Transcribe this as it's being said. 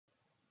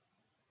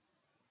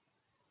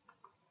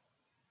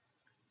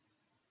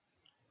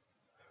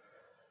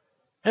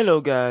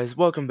Hello guys,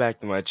 welcome back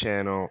to my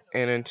channel,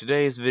 and in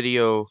today's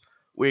video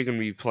we're going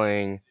to be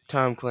playing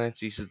Tom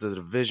Clancy's The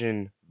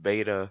Division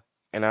beta,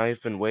 and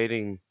I've been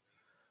waiting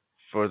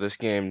for this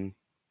game,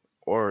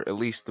 or at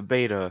least the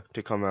beta,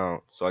 to come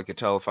out so I could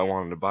tell if I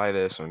wanted to buy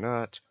this or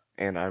not,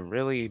 and I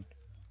really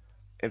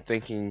am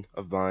thinking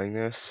of buying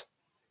this.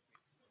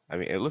 I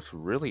mean, it looks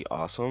really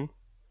awesome,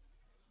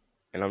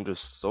 and I'm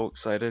just so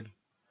excited,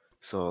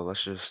 so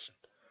let's just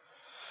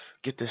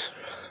get this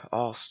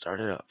all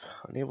started up.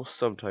 Enable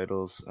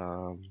subtitles,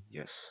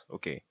 yes,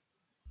 okay,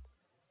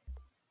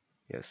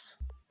 yes,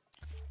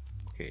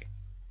 okay.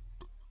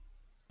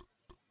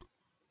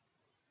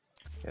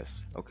 Yes.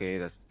 Okay,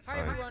 that's Hi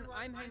fine. everyone,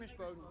 I'm Hamish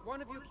Bowden,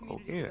 one of your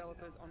community Okay.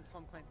 developers on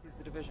Tom Clancy's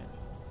The Division.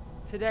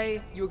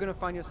 Today, you're going to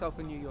find yourself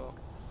in New York,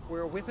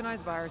 where a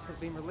weaponized virus has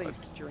been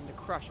released during the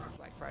crush of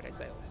Black Friday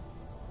sales.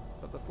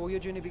 But before your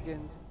journey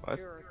begins, What?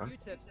 here are a few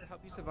tips to help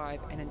you survive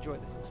and enjoy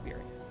this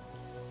experience.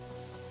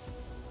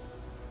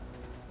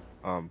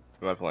 Am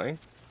I playing?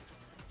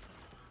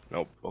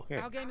 Nope. Okay.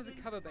 Our game is a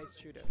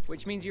cover-based shooter,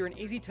 which means you're an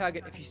easy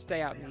target if you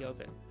stay out in the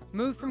open.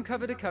 Move from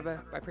cover to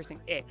cover by pressing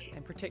X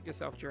and protect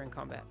yourself during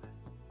combat.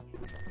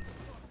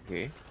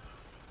 Okay.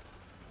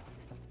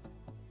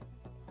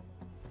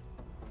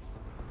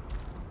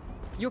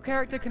 Your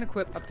character can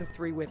equip up to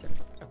 3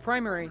 weapons, a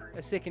primary,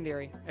 a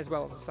secondary, as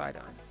well as a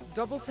sidearm.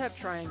 Double tap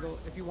triangle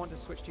if you want to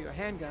switch to your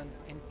handgun,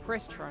 and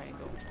press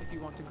triangle if you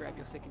want to grab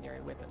your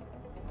secondary weapon.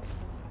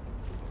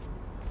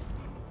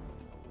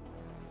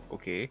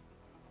 Okay.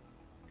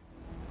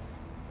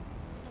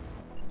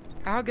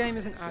 Our game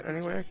is an RPG,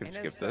 Anyway, I can and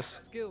skip as such,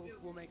 this. skills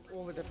will make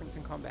all the difference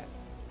in combat.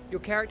 Your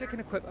character can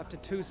equip up to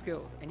 2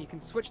 skills, and you can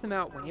switch them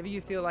out whenever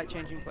you feel like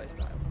changing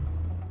playstyle.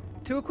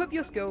 To equip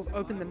your skills,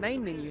 open the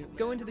main menu,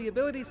 go into the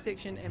abilities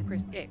section and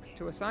press X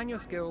to assign your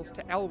skills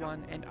to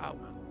L1 and R1.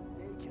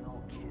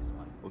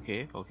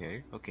 Okay.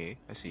 Okay. Okay.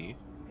 I see.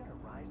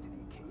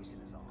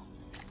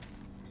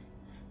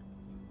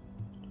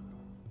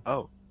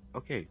 Oh.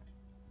 Okay.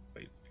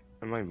 Wait.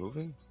 Am I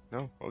moving?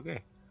 No.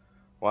 Okay.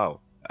 Wow.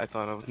 I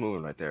thought I was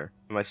moving right there.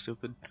 Am I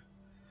stupid?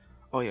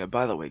 Oh yeah.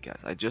 By the way, guys,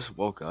 I just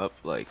woke up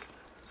like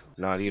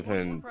not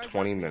even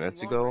 20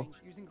 minutes ago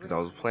because I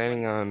was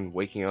planning on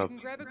waking up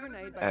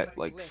at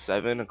like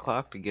 7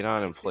 o'clock to get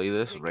on and play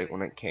this right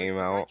when it came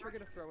out,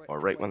 or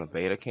right when the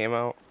beta came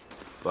out,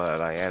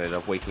 but I ended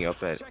up waking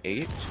up at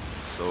 8,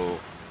 so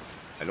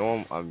I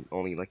know I'm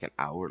only like an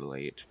hour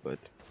late, but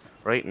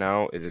right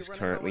now it is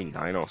currently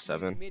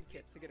 9:07,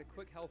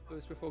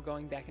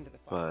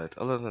 but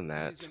other than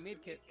that,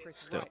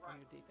 still,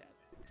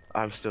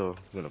 I'm still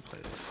gonna play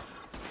this.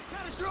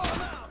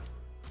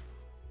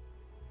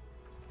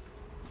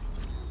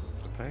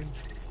 Okay.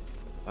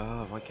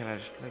 Why can't I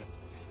just play?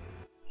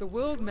 The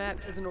world map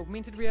is an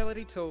augmented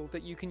reality tool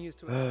that you can use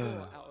to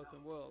explore our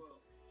open world.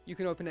 You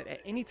can open it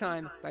at any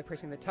time by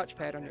pressing the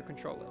touchpad on your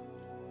controller.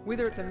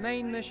 Whether it's a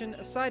main mission,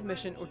 a side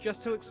mission, or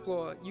just to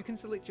explore, you can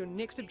select your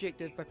next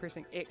objective by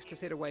pressing X to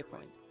set a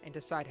waypoint and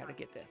decide how to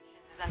get there.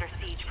 Is under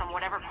siege from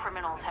whatever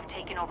criminals have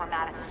taken over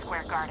Madison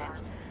Square Garden.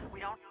 We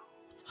don't.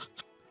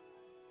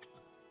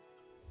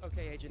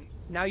 Okay, Agent,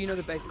 now you know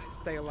the basics to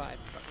stay alive,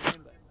 but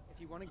remember,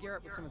 if you want to gear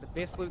up with some of the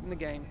best loot in the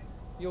game,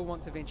 you'll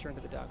want to venture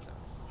into the dark zone.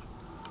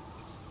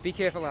 Be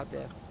careful out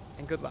there,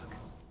 and good luck.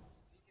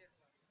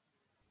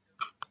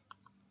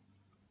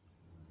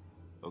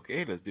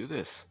 Okay, let's do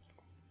this.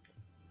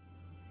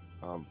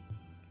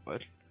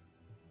 What?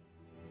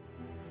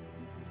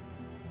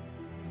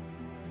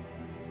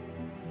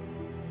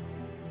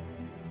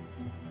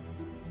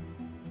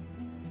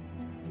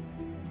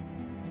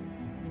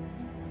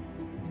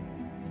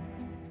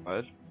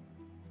 What?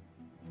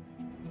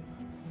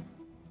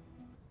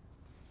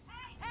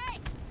 Hey!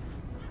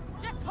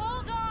 Just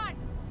hold on!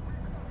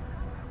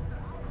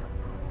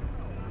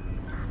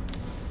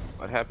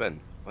 What happened?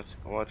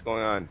 What's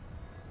going on?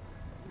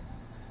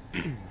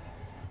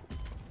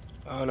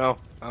 Oh no!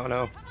 Oh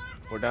no!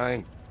 We're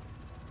dying.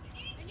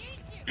 I need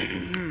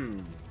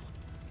you!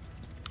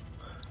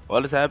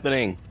 What is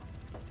happening?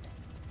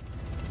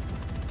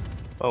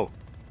 Oh,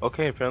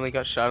 okay. Apparently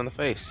got shot in the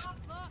face.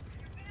 Look,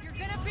 you're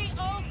gonna be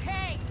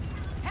okay.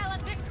 Hell,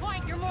 at this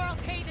point, you're more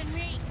okay than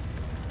me.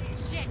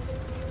 Shit!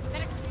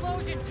 That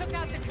explosion took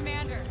out the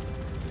commander.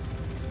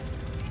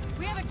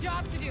 We have a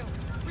job to do.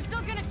 We're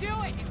still gonna do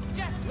it. It's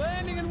just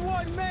Landing in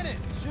 1 minute.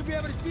 Should be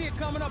able to see it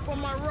coming up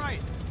on my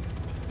right.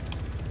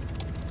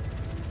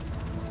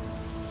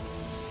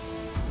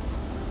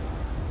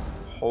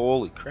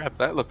 Holy crap!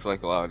 That looks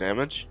like a lot of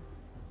damage.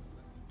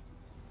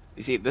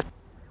 You see, this is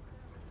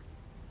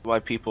why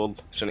people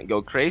shouldn't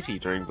go crazy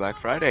during Black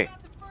Friday.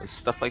 There's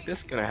stuff like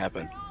this gonna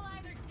happen. we're all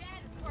either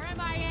dead or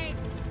MIA.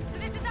 So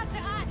this is up to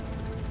us.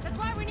 That's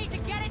why we need to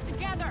get it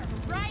together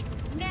right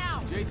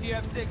now.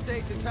 JTF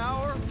 68 to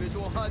tower,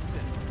 visual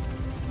Hudson.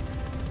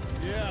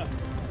 Yeah,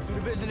 2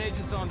 division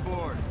agents on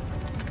board.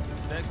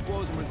 The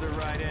explosion was their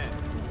right end.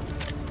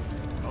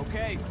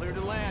 Okay, clear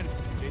to land.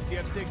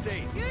 JTF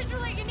 68.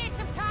 Usually you need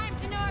some time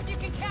to know if you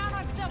can count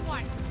on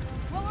someone.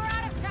 Well, we're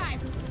out of time.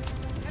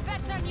 If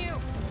that's on you,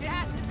 it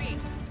has to be.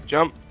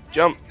 Jump!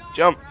 Jump!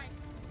 Jump!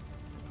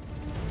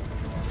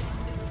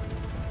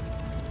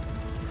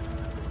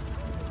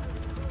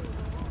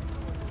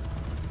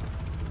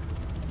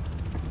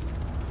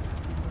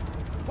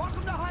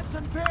 nuts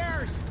and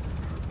pears!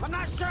 I'm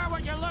not sure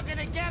what you're looking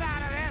to get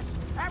out of this.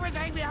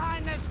 Everything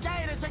behind this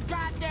gate is a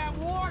goddamn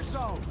war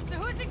zone. So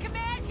who's in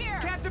command here?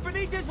 Captain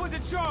Benitez was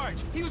in charge.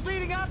 He was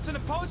leading ops in the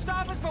post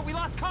office, but we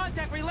lost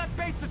contact when he left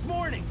base this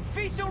morning. If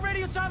he's still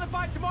radio silent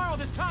by tomorrow,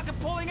 there's talk of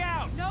pulling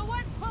out. No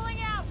one's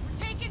pulling out.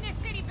 We're taking this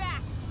city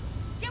back.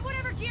 Get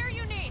whatever gear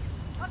you need.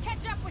 I'll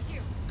catch up with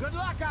you. Good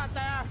luck out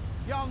there.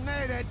 You'll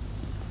need it.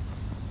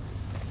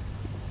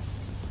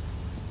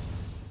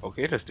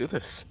 Okay, let's do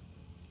this.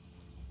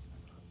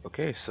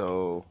 Okay,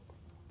 so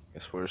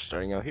guess we're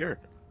starting out here.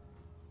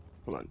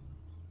 Hold on.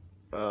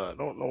 I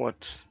don't know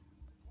what.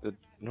 I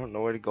don't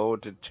know where to go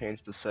to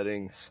change the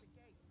settings.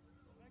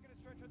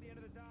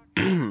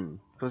 Because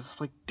it's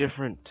like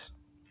different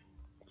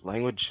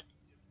language.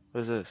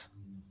 What is this?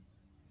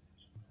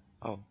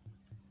 Oh,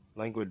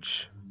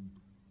 language.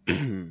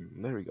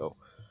 There we go.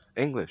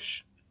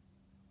 English.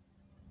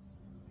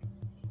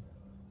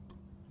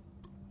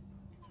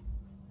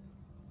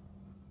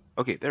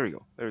 Okay, there we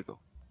go. There we go.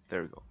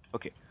 There we go.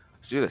 Okay,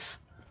 let's do this.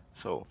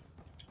 So,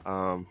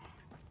 I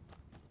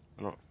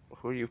don't.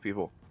 Who are you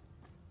people?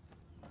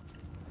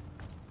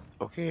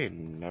 Okay,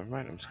 never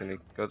mind. I'm just gonna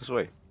go this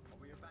way.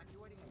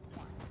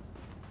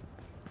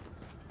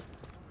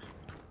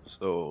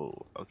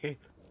 So, okay,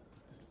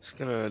 just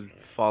gonna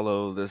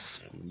follow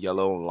this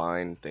yellow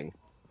line thing.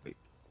 Wait.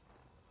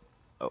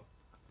 Oh.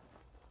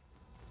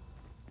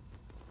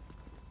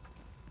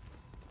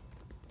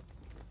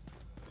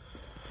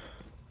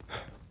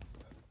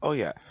 Oh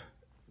yeah.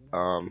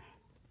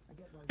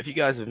 If you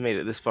guys have made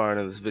it this far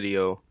into this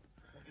video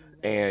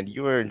and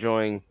you are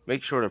enjoying,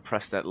 make sure to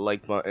press that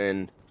like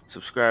button,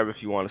 subscribe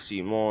if you want to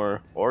see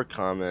more, or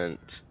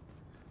comment.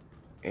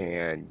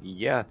 And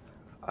yeah,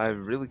 I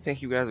really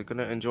think you guys are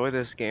gonna enjoy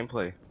this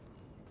gameplay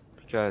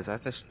because I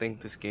just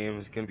think this game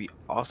is gonna be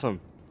awesome.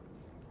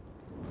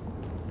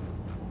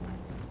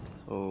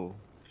 So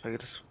if I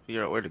could just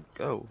figure out where to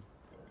go.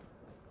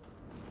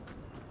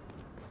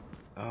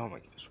 Oh my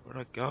gosh, where'd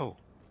I go?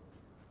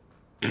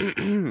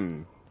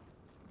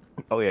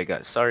 Oh yeah,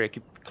 guys, sorry I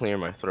keep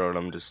clearing my throat.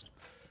 I'm just,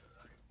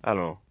 I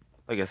don't know.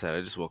 Like I said,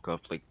 I just woke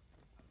up like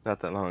not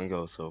that long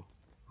ago, so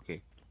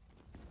okay.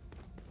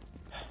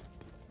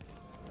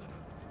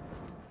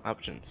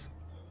 Options.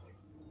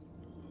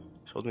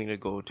 Told me to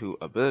go to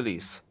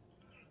abilities.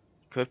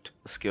 Equipped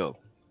a skill.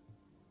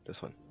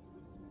 This one.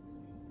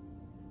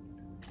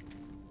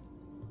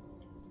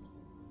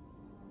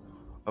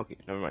 Okay,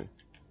 never mind.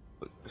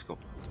 Let's go.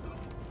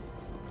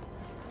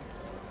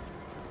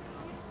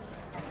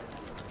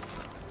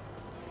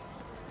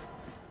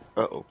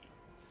 Uh-oh.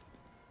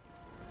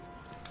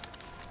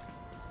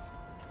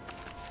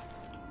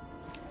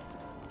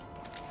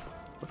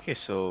 Okay,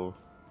 so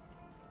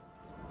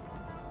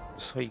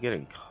you get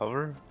in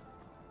cover?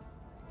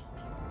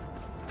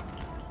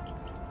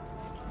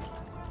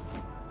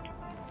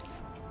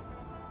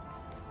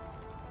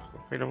 I'm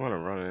afraid I want to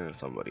run into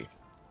somebody.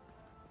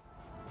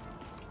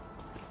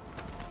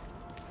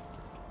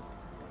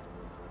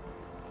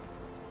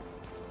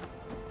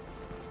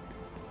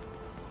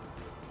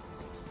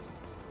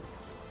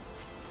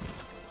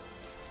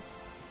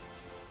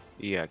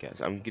 Yeah, guys,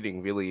 I'm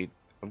getting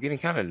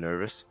kind of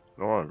nervous.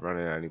 I don't want to run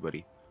into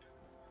anybody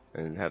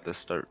and have to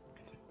start.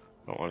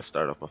 I don't want to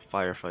start up a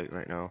firefight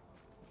right now.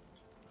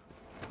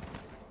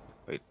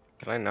 Wait,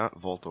 can I not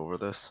vault over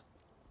this?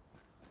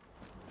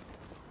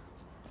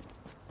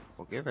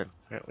 Okay then,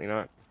 apparently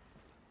not.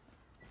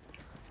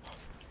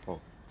 Oh,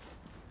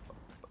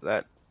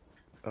 that.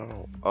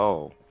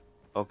 Oh,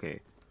 okay.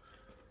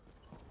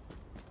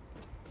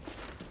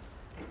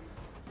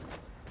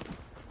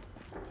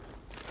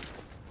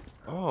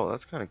 Oh,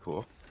 that's kind of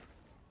cool.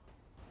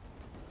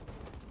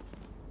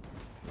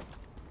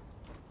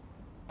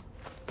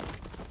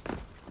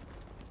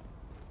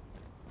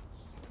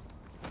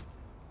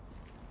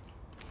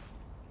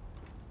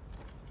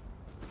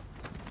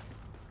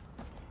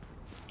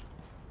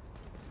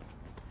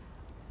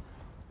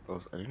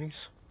 Those enemies?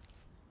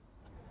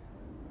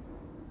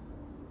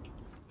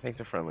 I think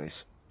they're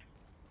friendlies.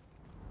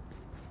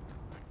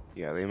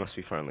 Yeah, they must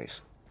be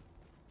friendlies.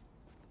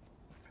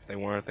 If they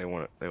weren't, they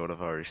would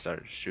have already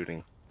started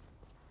shooting.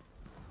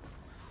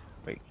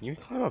 Wait, can you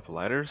climb up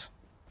ladders?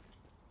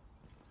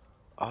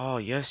 Oh,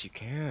 yes, you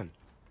can.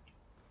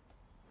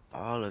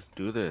 Oh, let's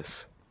do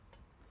this.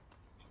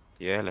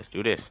 Yeah, let's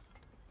do this.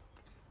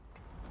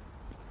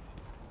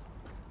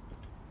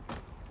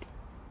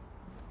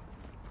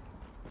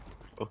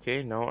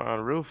 Okay, now we're on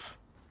a roof.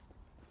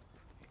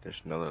 There's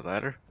another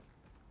ladder.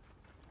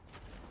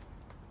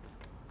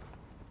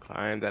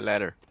 Climb that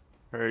ladder.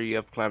 Hurry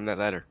up, climb that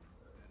ladder.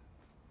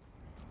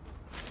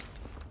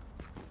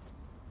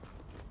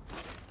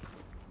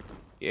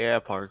 Yeah,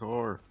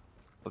 parkour.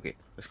 Okay,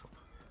 let's go.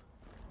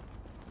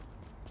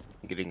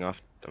 I'm getting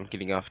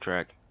off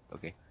track.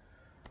 Okay.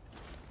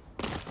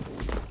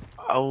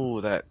 Oh,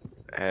 that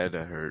had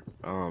to hurt.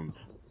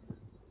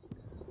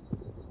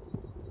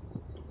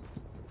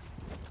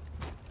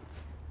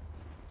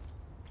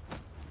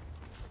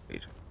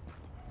 Wait.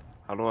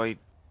 How do I?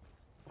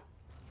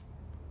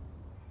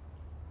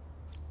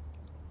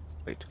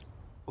 Wait.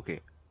 Okay.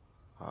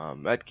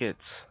 Medkits.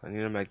 I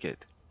need a medkit.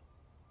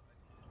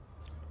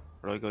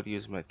 Where do I go to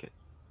use medkit?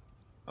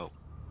 Oh.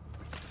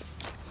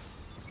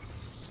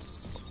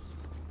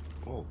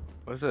 Whoa.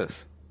 What is this?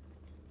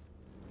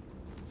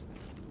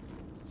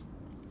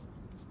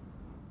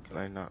 Can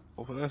I not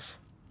open this?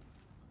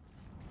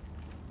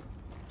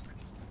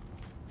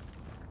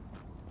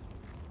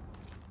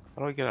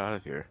 How do I get out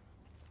of here?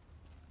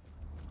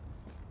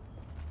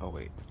 Oh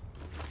wait.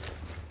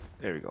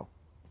 There we go.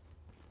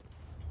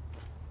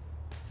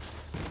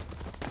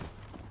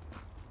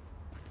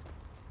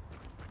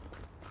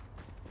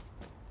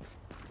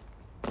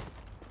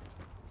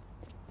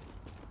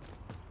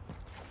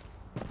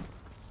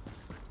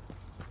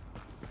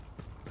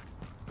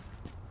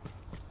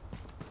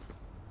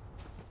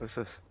 What's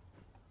this?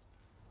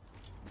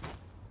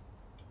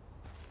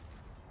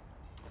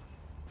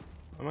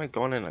 Why am I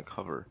going in a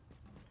cover?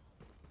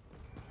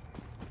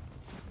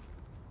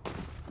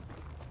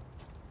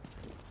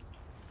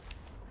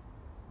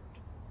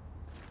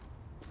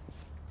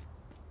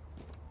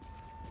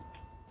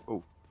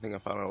 Oh, I think I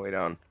found my way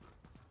down.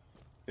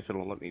 If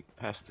it'll let me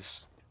pass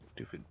this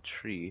stupid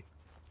tree.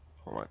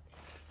 Hold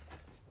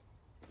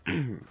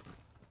on.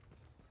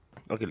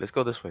 Okay, let's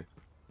go this way.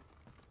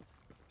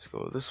 Let's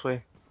go this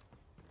way.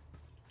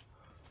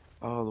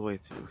 All the way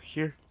through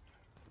here.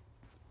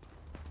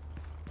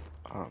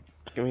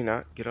 Can we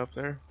not get up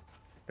there?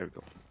 There we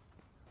go.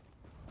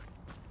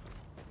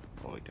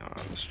 All the way down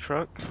on this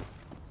truck.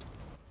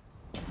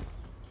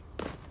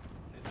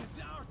 This is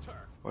our turf.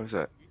 What is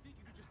that?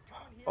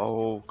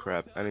 Oh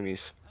crap,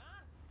 enemies.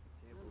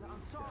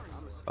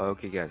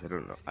 Okay guys, I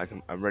don't know.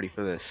 I'm ready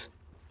for this.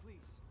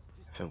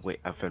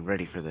 I've been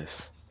ready for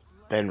this.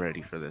 Been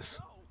ready for this.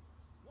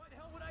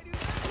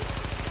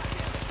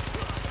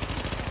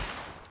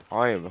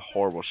 I am a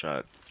horrible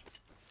shot.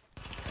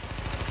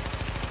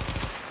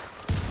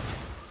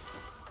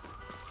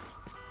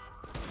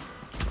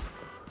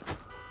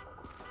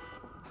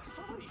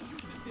 Somebody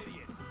shoot this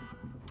idiot.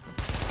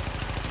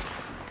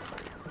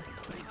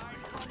 They hide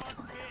from us,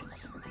 bitch.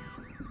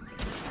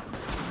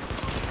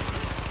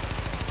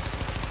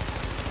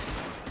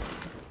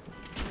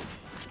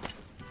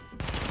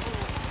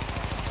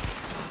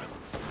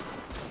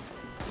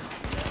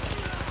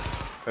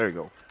 There you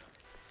go.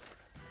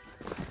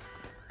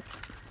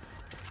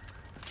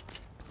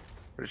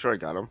 Pretty sure I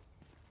got him.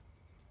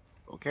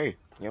 Okay,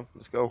 yep,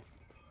 let's go.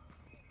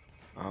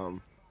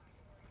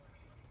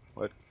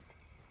 What?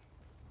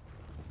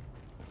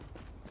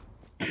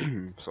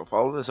 So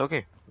follow this.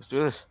 Okay, let's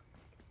do this.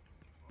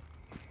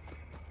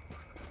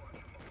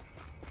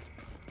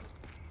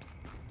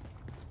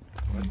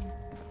 What?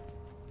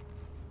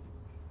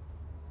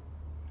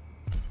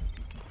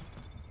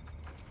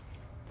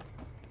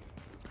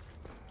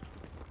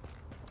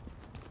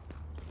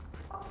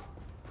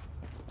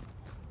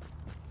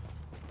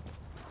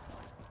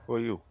 Who are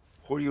you?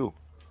 Who are you?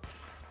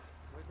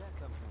 Where'd that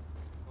come from?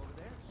 Over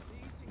there?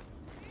 Easy.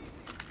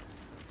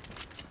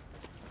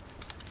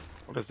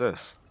 What is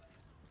this?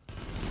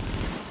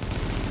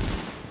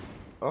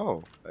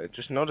 Oh, I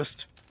just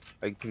noticed.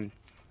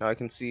 Now I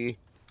can see.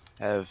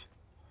 Have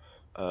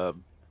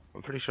I'm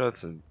pretty sure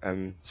it's an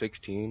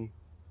M16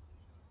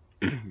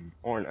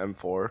 or an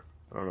M4.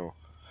 I don't know.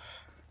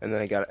 And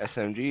then I got an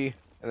SMG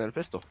and then a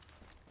pistol.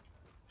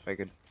 If I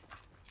could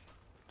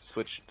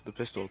switch to the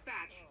pistol.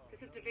 Dispatch.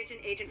 This is Division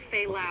Agent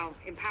Fei Lau,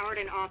 empowered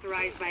and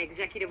authorized by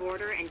Executive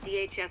Order and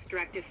DHS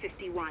Directive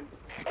 51.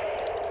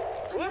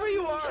 Whoever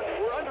you are,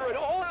 we're under an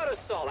all-out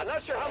assault. I'm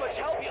not sure how much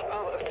help you...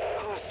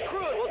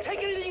 screw it. We'll take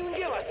anything you can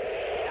give us.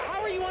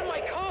 How are you on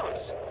my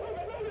comms?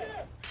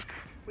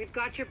 We've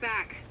got your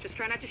back. Just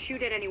try not to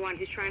shoot at anyone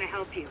who's trying to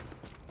help you.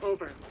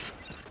 Over.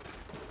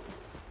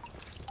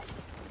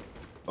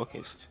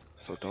 Okay,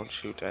 so don't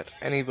shoot at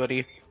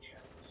anybody.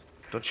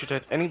 Don't shoot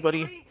at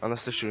anybody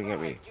unless they're shooting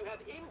at me. You have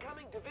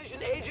incoming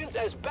division agents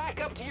as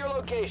backup to your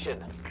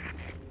location.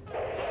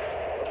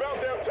 About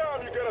damn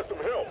time you got us some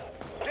help.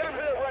 Get him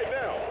here right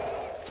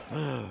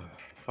now.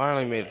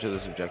 Finally made it to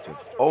this objective.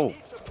 Oh!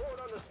 Need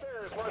support on the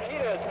stairs.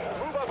 Martinez,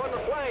 move up on the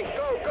flank.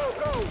 Go, go,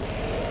 go!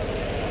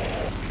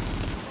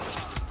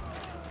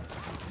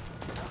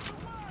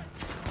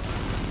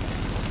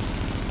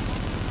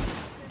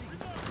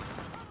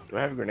 Do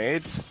I have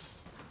grenades?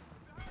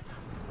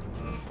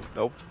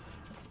 Nope.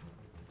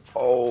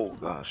 Oh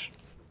gosh.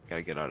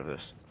 Gotta get out of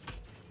this.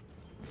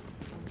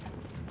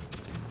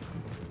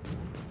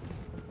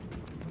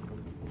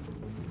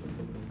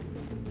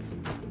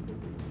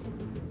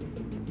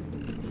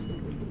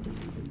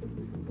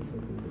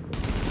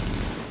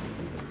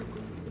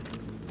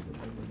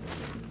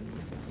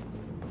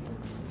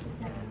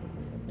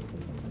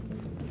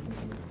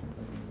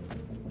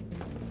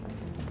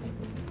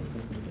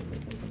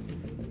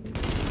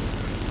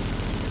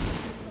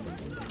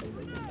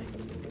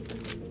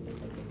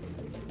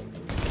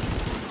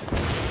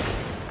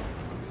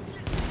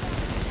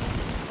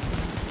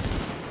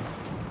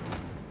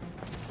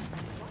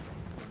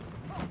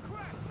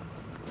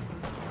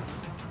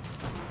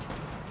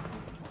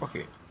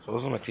 Okay, so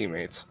those are my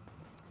teammates.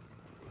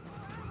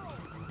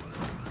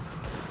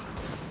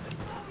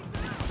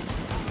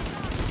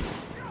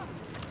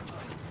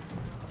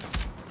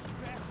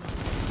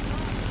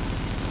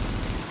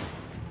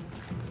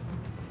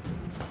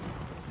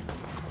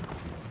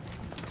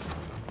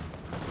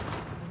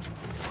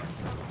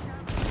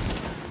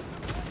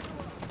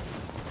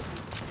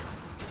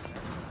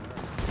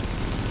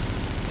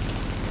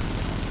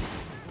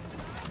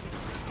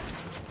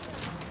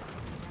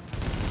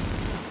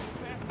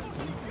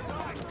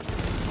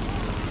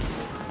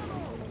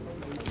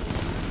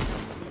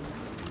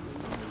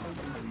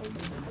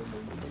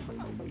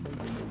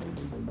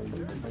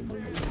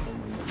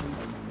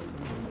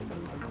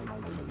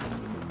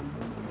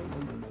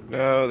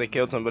 No, they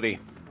killed somebody.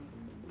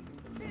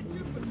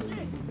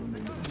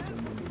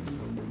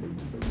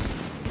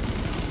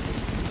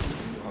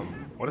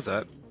 What is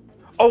that?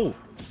 Oh!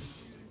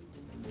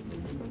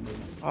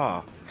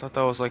 Ah, I thought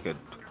that was like a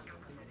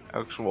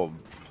actual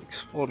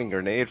exploding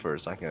grenade for a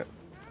second.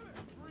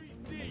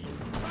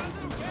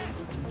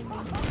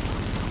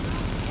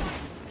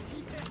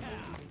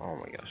 Oh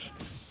my gosh.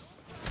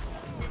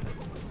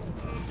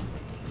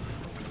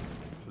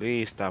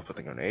 Please stop with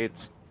the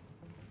grenades.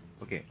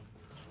 Okay.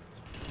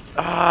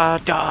 Ah,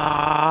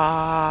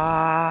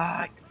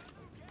 die!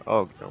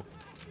 Oh no.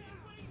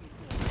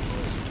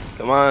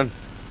 Come on.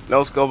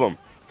 No scope him.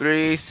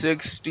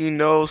 360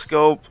 no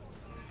scope.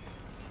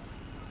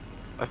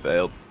 I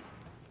failed.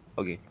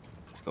 Okay,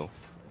 let's go.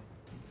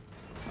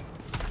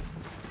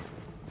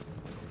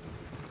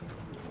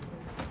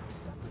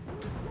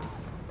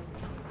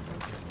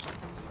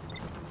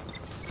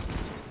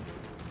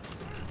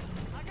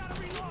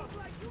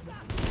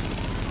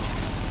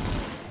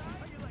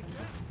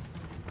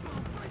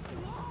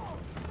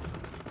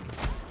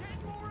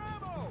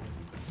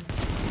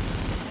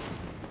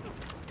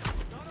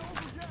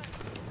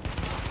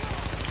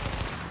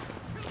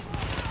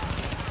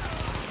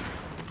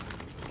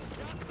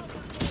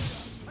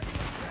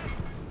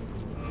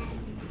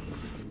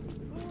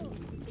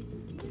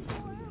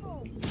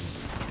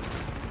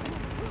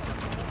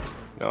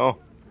 No.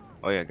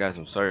 Oh yeah, guys,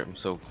 I'm sorry. I'm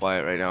so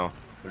quiet right now.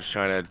 I'm just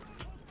trying to.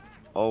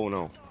 Oh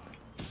no.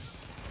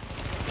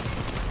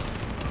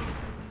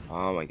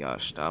 Oh my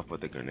gosh, stop with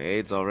the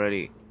grenades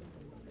already.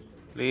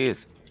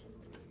 Please.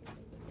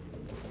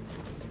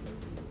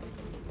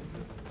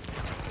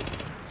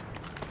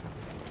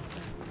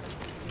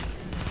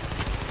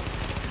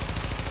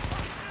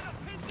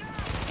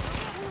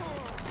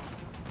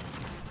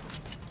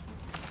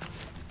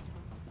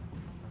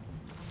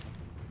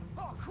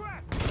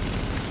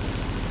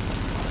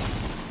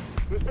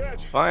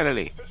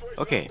 Finally.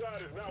 Okay.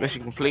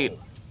 Mission complete.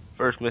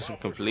 First mission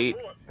complete.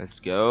 Let's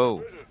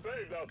go.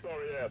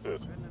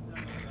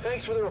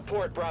 Thanks for the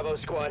report, Bravo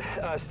Squad.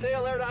 Stay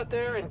alert out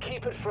there and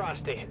keep it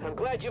frosty. I'm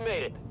glad you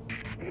made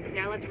it.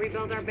 Now let's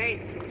rebuild our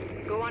base.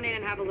 Go on in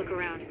and have a look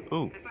around.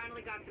 Ooh. I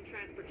finally got some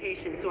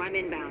transportation, so I'm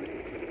inbound.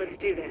 Let's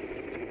do this.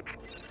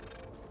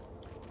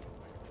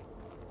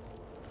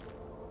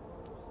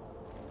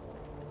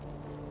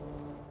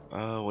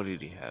 What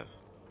did he have?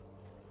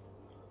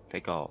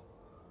 Take all.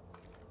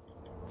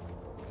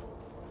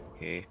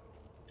 Okay.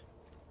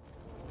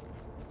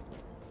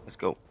 Let's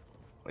go.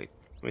 Wait,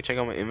 let me check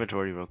out my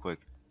inventory real quick.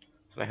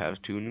 So I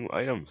have 2 new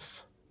items.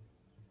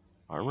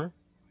 Armor?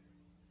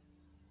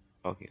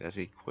 Okay, that's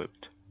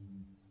equipped.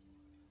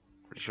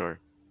 Pretty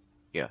sure.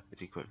 Yeah,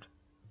 it's equipped.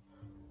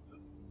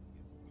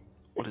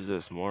 What is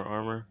this? More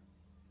armor?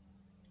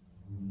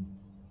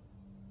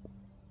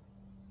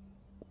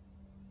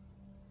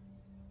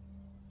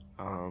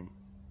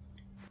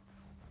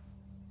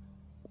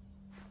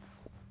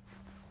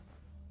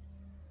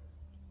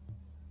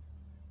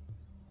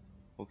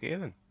 Okay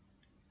then.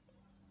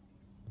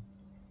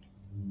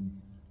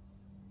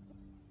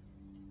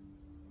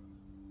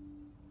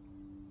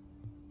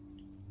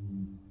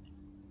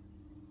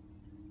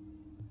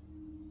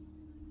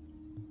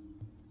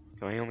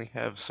 Can I only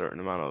have a certain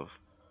amount of...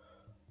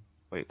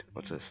 Wait,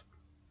 what's this?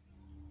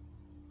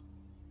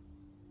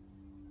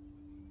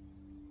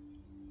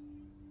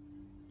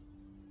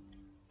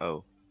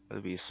 Oh,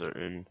 that'll be a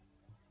certain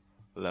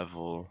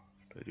level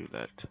to do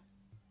that.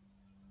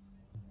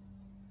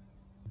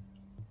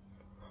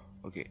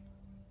 Okay,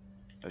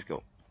 let's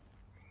go.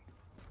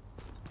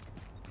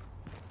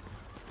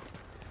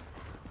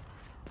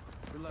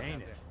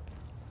 Ain't it?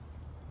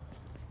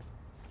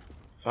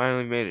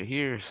 Finally made it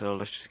here, so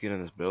let's just get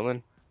in this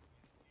building.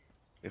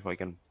 If I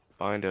can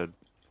find a...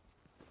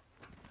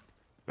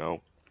 No.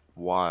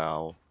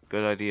 Wow.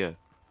 Good idea.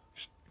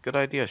 Good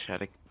idea,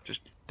 Shattuck. Just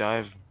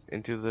dive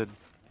into the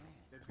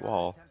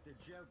wall.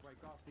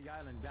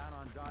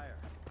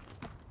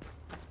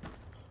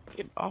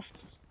 Get off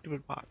the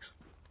stupid box.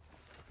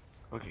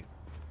 Okay.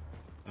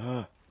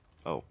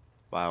 Oh.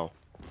 Wow.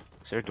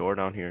 Is there a door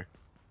down here?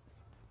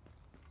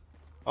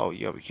 Oh,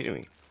 you gotta be kidding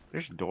me.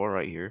 There's a door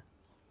right here.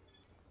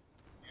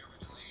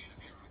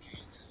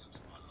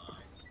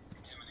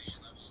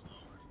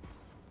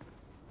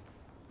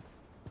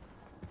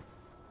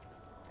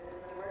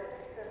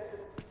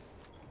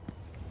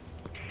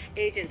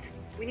 Agent,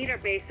 we need our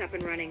base up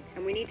and running,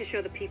 and we need to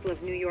show the people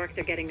of New York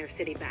they're getting their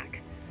city back.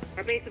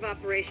 Our base of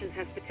operations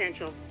has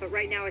potential, but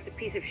right now it's a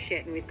piece of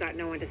shit and we've got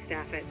no one to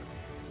staff it.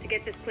 To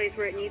get this place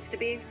where it needs to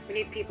be, we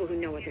need people who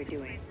know what they're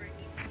doing.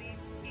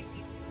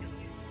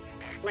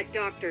 Like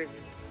doctors.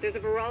 There's a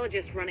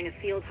virologist running a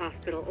field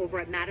hospital over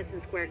at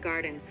Madison Square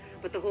Garden,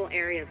 but the whole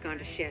area's gone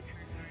to shit.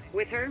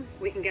 With her,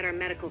 we can get our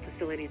medical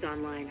facilities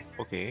online.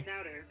 Okay.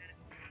 Without her...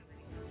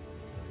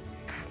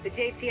 The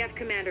JTF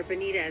commander,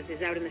 Benitez,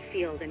 is out in the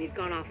field and he's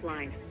gone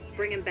offline.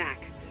 Bring him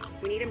back.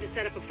 We need him to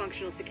set up a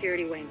functional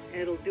security wing,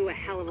 and it'll do a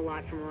hell of a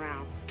lot for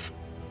morale.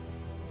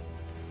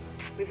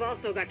 We've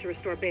also got to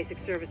restore basic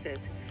services.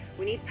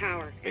 We need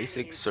power.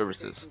 Basic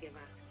services.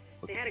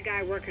 They had a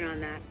guy working on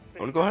that. I'm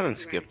gonna go ahead and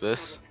skip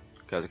this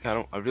because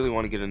I really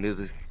want to get into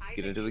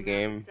the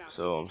game,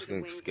 so I'm just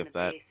gonna skip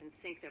that. And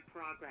sync their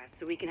progress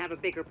so we can have a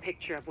bigger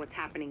picture of what's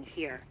happening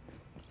here.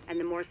 And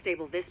the more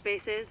stable this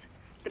base is,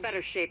 the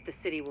better shape the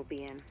city will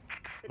be in.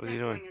 The What are you tech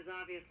doing? wing has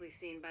obviously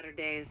seen better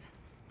days,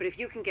 but if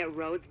you can get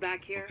Rhodes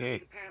back here, Okay.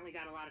 he's apparently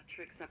got a lot of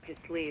tricks up his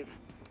sleeve.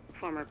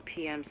 Former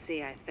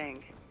PMC, I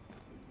think.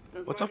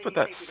 Knows What's more up than with you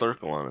that think he does.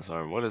 circle on his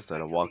arm? What is that,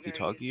 a Expect he'll be very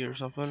walkie-talkie or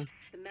useful. something?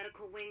 The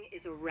medical wing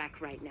is a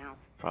wreck right now.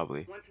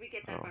 Probably. Once we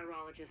get that Oh.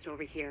 virologist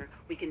over here,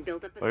 we can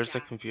build up a Where's the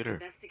staff, computer?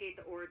 investigate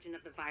the origin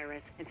of the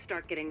virus, and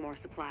start getting more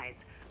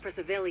supplies. For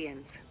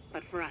civilians,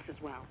 but for us as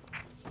well.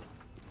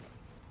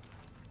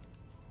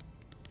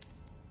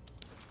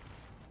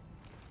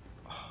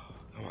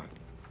 Come on.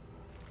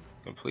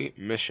 Complete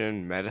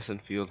mission, Madison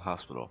Field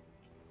Hospital.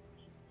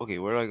 Okay,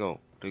 where do I go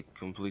to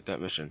complete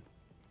that mission?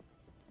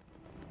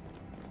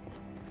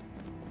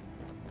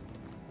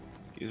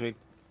 Excuse me?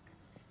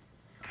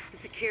 The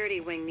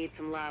security wing needs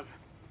some love.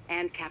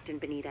 And Captain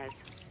Benitez.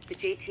 The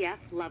JTF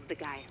love the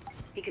guy.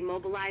 He can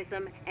mobilize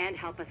them and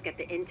help us get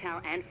the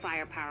intel and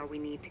firepower we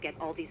need to get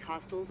all these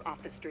hostiles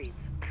off the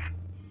streets.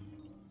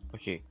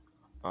 Okay.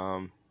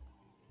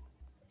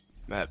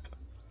 Map.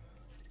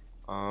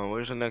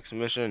 Where's the next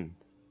mission?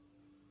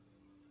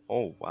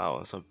 Oh, wow,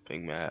 that's a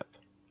big map.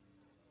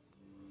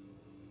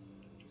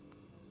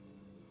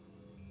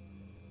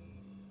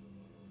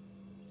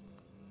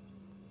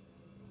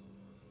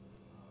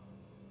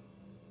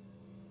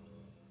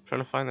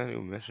 Trying to find that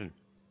new mission.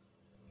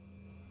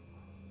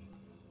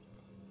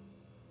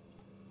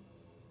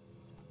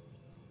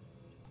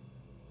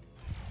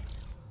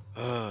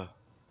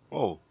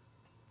 Oh.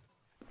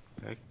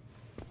 Heck.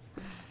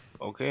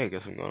 Okay, I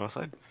guess I'm going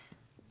outside.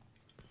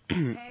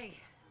 Hey,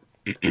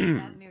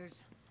 bad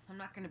news. I'm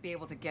not gonna be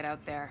able to get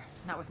out there.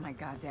 Not with my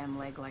goddamn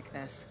leg like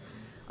this.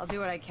 I'll do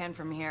what I can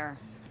from here,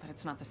 but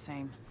it's not the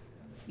same.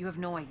 You have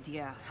no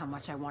idea how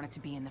much I wanted to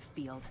be in the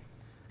field.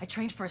 I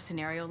trained for a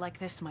scenario like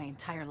this my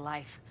entire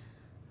life,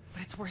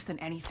 but it's worse than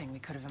anything we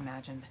could have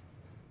imagined.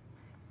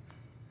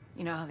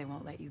 You know how they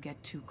won't let you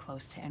get too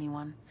close to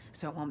anyone,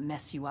 so it won't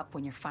mess you up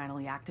when you're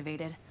finally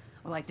activated?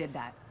 Well, I did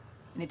that,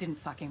 and it didn't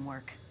fucking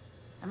work.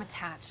 I'm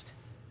attached.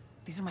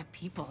 These are my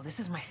people. This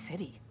is my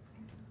city.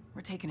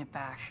 We're taking it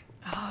back.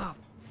 Oh.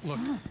 Look,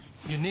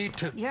 you need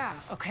to... Yeah,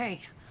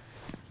 okay.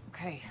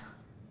 Okay.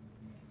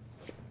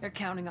 They're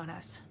counting on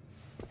us.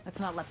 Let's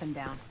not let them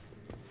down.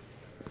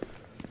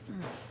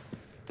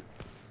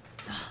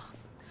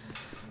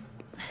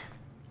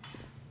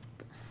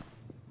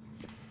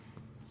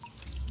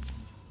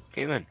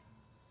 Okay then.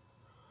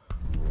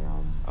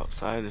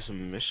 Outside there's a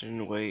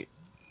mission, wait.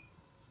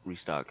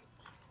 Restock.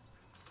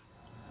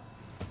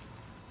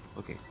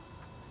 Okay.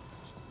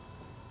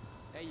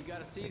 Hey, you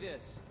gotta see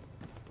this.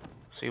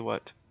 See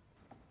what?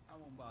 I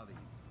won't bother you.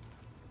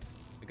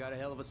 I got a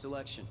hell of a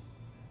selection.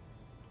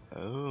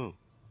 Oh.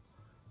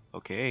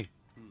 Okay.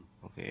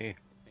 Okay.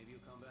 Maybe you'll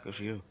come back. Good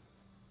for you.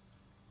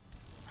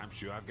 I'm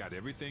sure I've got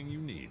everything you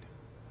need.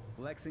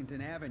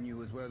 Lexington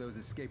Avenue is where those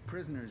escaped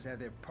prisoners had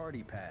their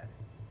party pad.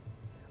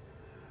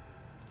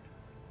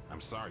 I'm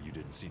sorry you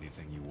didn't see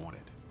anything you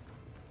wanted.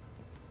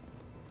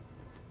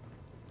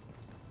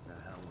 The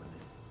hell with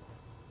this.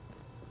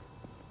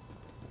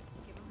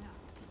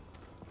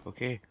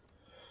 Okay.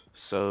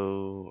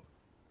 So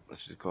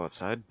let's just go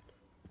outside.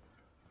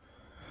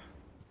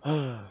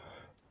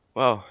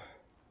 Well,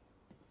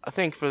 I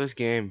think for this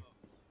game,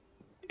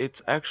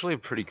 it's actually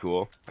pretty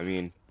cool. I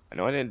mean, I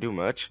know I didn't do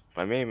much,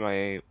 but I made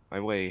my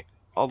way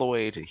all the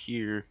way to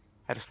here,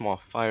 had a small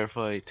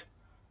firefight,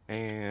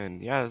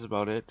 and yeah, that's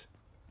about it.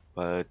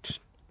 But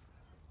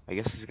I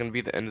guess this is gonna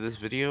be the end of this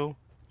video.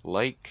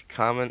 Like,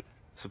 comment,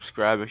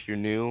 subscribe if you're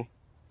new.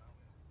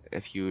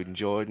 If you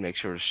enjoyed, make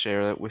sure to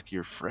share it with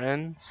your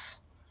friends.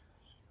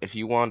 If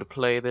you want to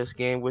play this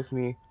game with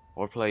me,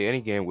 or play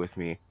any game with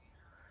me,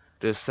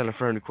 just send a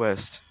friend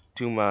request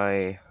to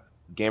my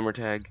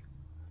gamertag,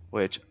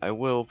 which I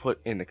will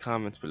put in the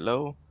comments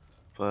below.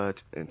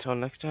 But until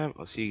next time,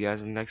 I'll see you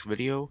guys in the next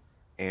video,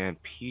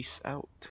 and peace out.